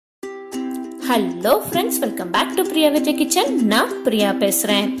Hello friends, welcome back to Priya with the kitchen. நான் பிரியா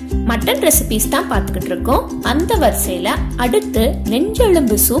பேசுறேன். Mutton recipes தான் பார்த்துக்கிட்டு இருக்கோம். அந்த வரிசையில அடுத்து நெஞ்சு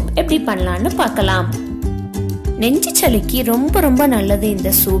எலும்பு சூப் எப்படி பண்ணலாம்னு பார்க்கலாம். நெஞ்சு சளிக்கு ரொம்ப நல்லது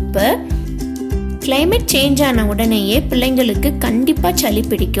இந்த சூப்பு. கிளைமேட் சேஞ்ச் ஆன உடனேயே பிள்ளைங்களுக்கு கண்டிப்பா சளி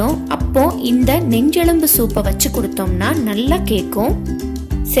பிடிக்கும். அப்போ இந்த நெஞ்செலும்பு சூப்பை வச்சு கொடுத்தோம்னா நல்லா கேட்கும்.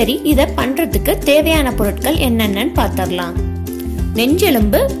 சரி, இத பண்றதுக்கு தேவையான பொருட்கள் என்னென்னு பார்த்தரலாம்.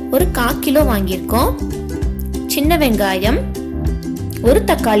 நெஞ்செலும்பு ஒரு 1/4 கிலோ வாங்கியிருக்கோம். சின்ன வெங்காயம், ஒரு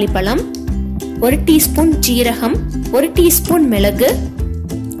தக்காளி பழம், 1 டீஸ்பூன் ஜீரகம், 1 டீஸ்பூன் மிளகு,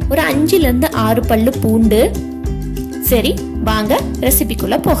 ஒரு 5 ல இருந்து 6 பல்லு பூண்டு. சரி, வாங்க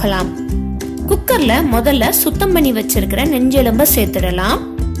ரெசிபிக்குள்ள போகலாம். குக்கர்ல முதல்ல சுத்தம் பண்ணி வச்சிருக்கிற நெஞ்செலும்பை சேர்த்துடலாம்.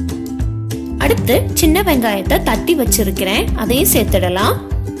 அடுத்து சின்ன வெங்காயத்தை தட்டி வச்சிருக்கிறேன், அதையும் சேர்த்துடலாம்.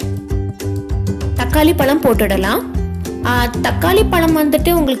 தக்காளி பழம் போட்டுடலாம். தக்காளி பழம் வந்துட்டு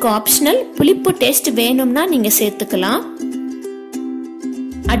உங்களுக்கு ஆப்ஷனல், புளிப்பு டேஸ்ட் வேணும்னா நீங்க சேர்த்துக்கலாம்.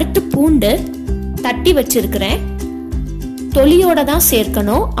 அடுத்து பூண்டு தட்டி வச்சிருக்கிறேன், தொலியோட தான்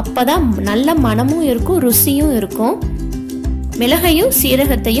சேர்க்கணும், அப்பதான் நல்ல மனமும் இருக்கும் ருசியும் இருக்கும். மிளகையும்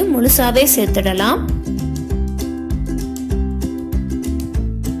சீரகத்தையும் முழுசாவே சேர்த்துடலாம்.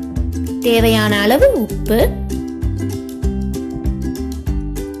 தேவையான அளவு உப்பு,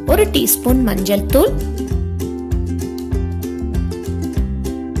 1 டீஸ்பூன் மஞ்சள் தூள்,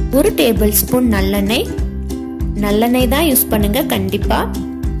 1 டேபிள் ஸ்பூன் நல்லெண்ணெய். நல்லெண்ணெய் தான் யூஸ் பண்ணுங்க கண்டிப்பா.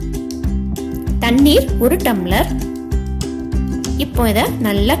 தண்ணீர் 1 டம்ளர். இப்போ இத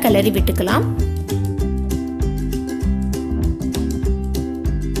நல்லா கிளறி விட்டுக்கலாம்.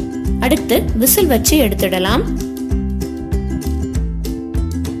 அடுத்து விசில் வச்சு எடுத்துடலாம்.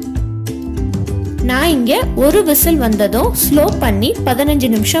 நான் இங்க ஒரு விசில் வந்ததும் ஸ்லோ பண்ணி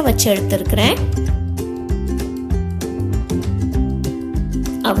 15 நிமிஷம் வச்சு எடுத்திருக்கிறேன்.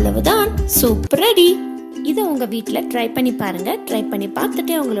 அவ்வளவுதான், சூப் ரெடி. இதை உங்க வீட்ல ட்ரை பண்ணி பாருங்க. ட்ரை பண்ணி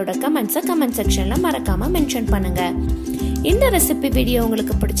பார்த்துட்டு உங்களோட கமெண்ட்ஸை கமெண்ட் செக்ஷன்ல மறக்காம மென்ஷன் பண்ணுங்க. இந்த ரெசிபி வீடியோ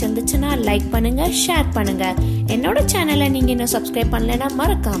உங்களுக்கு பிடிச்சிருந்துச்சுன்னா லைக் பண்ணுங்க, ஷேர் பண்ணுங்க. என்னோட சேனலை நீங்க இன்னும் சப்ஸ்கிரைப் பண்ணலைன்னா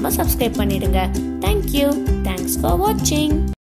மறக்காம சப்ஸ்கிரைப் பண்ணிடுங்க. தேங்க்யூ. தேங்க்ஸ் ஃபார் வாட்சிங்.